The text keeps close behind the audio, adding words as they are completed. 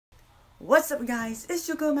What's up guys, it's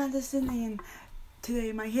your girl Madison, and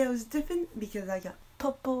today my hair is different because I got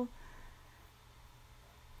purple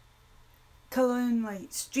color in my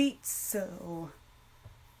streets, so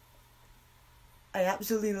I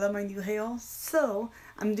absolutely love my new hair. So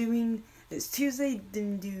it's Tuesday,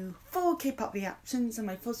 didn't do 4 K-pop reactions, and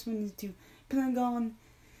my first one is to PENTAGON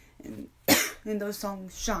and those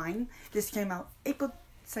songs Shine. This came out April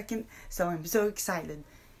 2nd, so I'm so excited.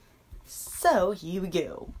 So here we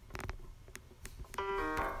go.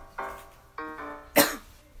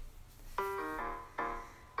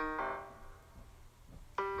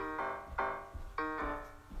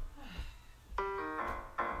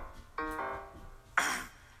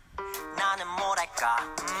 나는 뭐랄까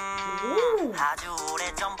아주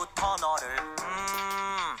오래전부터 너를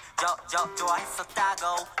좋아했었다고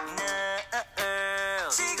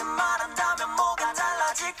지금 말한다면 뭐가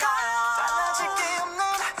달라질까요 달라질 게 없는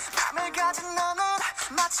맘을 가진 너는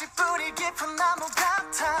마치 뿌리 깊은 나무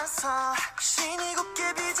같아서 신이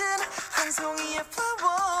곱게 빚은 한 송이의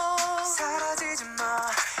flower 사라지지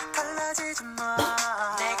마 달라지지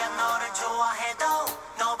마 내가 너를 좋아해도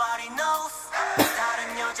nobody knows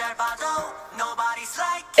다른 여자를 봐도 nobody's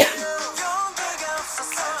like you 용기가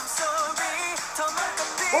없어서 I'm sorry 더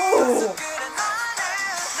넓고 그래 나는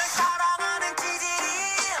널 사랑하는 찌질이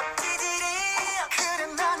그래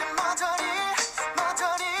나는 머저리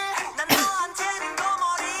난 너한테는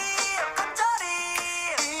거머리 겉절이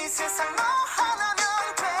이 세상 너 하나면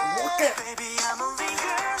돼 Baby I'm only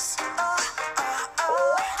yours I'm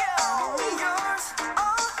only yours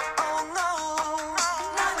oh no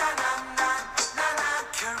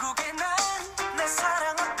결국에 난 내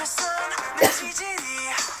사랑 앞에선 내 지질이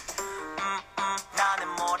나는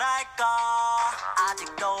뭐랄까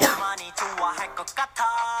아직도 많이 좋아할 것 같아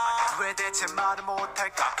왜 대체 말을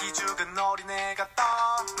못할까 기죽은 어린애 같다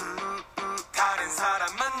다른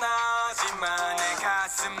사람 만나지만 내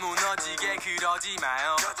가슴 무너지게 그러지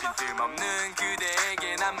마요 빈틈없는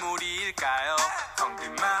그대에게 난 무리일까요 텅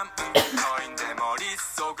빈 맘은 터인데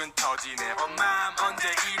머릿속은 터지네 맘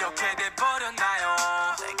언제 이렇게 돼버렸나요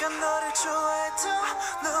내가 너를 좋아해도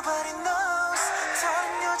nobody knows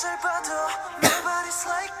다른 여자를 봐도 nobody's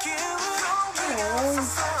like you I'm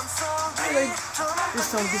sorry This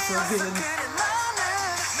song is so good.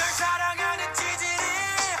 널 사랑하는 찌질이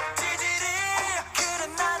그래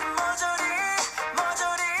나는 머저리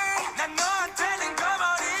난 너한테는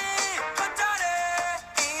거머리 겉절이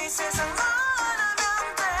이 세상 너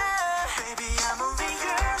하나면 돼 Baby I'm only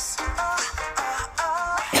yours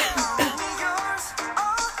I'm only yours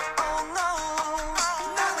oh no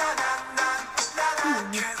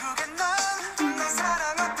결국엔 난 내 사랑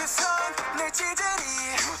앞에선 내 지질이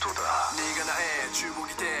네가 나의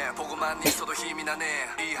주복이 돼 보고만 있어도 힘이 나네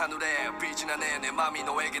이 하늘에 빛이 나네 내 맘이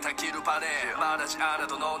너에게 닿기를 바래 말하지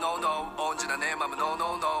않아도 no no no 언제나 내 맘은 no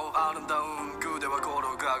no no 아름다운 그대와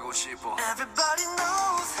걸어가고 싶어 Everybody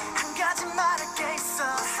knows 한 가지 말할 게 있어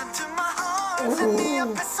Listen to my heart 네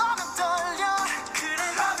옆에 서면 떨려 그래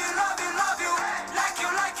love you love you love you like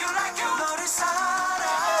you like you like you 너를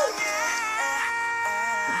사랑해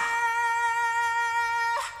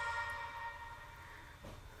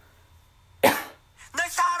널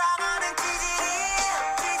사랑하는 찌질이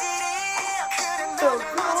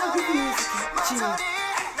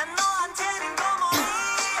난 너한테는 거머리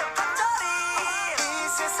겉절이 이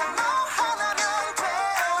세상 너 하나면 돼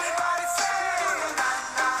Everybody say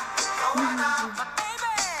너와 나 my baby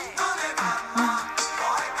눈을 감아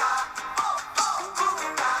뭐랄까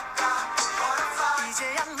구분할까 butterfly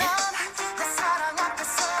이제야 난 내 사랑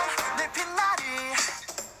앞에서 내 빛나리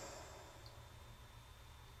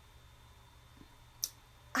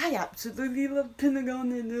I absolutely love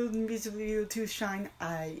PENTAGON and the music video to Shine.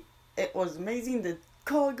 It was amazing. The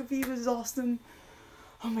choreography was awesome.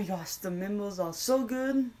 Oh my gosh, the members are so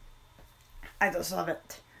good. I just love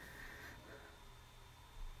it.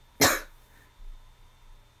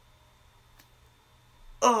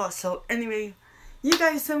 So anyway, you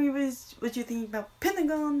guys tell me what you think about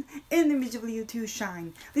PENTAGON and the music video to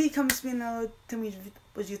Shine. Leave comments below. Tell me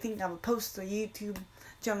what you think. I will post a YouTube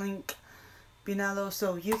channel link below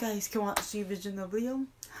so you guys can watch the original video.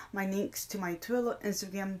 My links to my Twitter,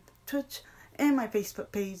 Instagram, Twitch, and my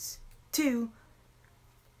Facebook page too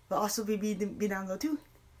will also be below too.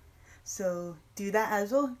 So do that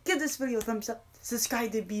as well. Give this video a thumbs up.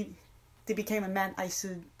 Subscribe to become a Mad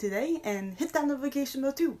Icer today, and hit that notification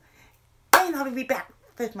bell too. And I'll be back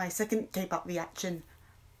with my second K-pop reaction.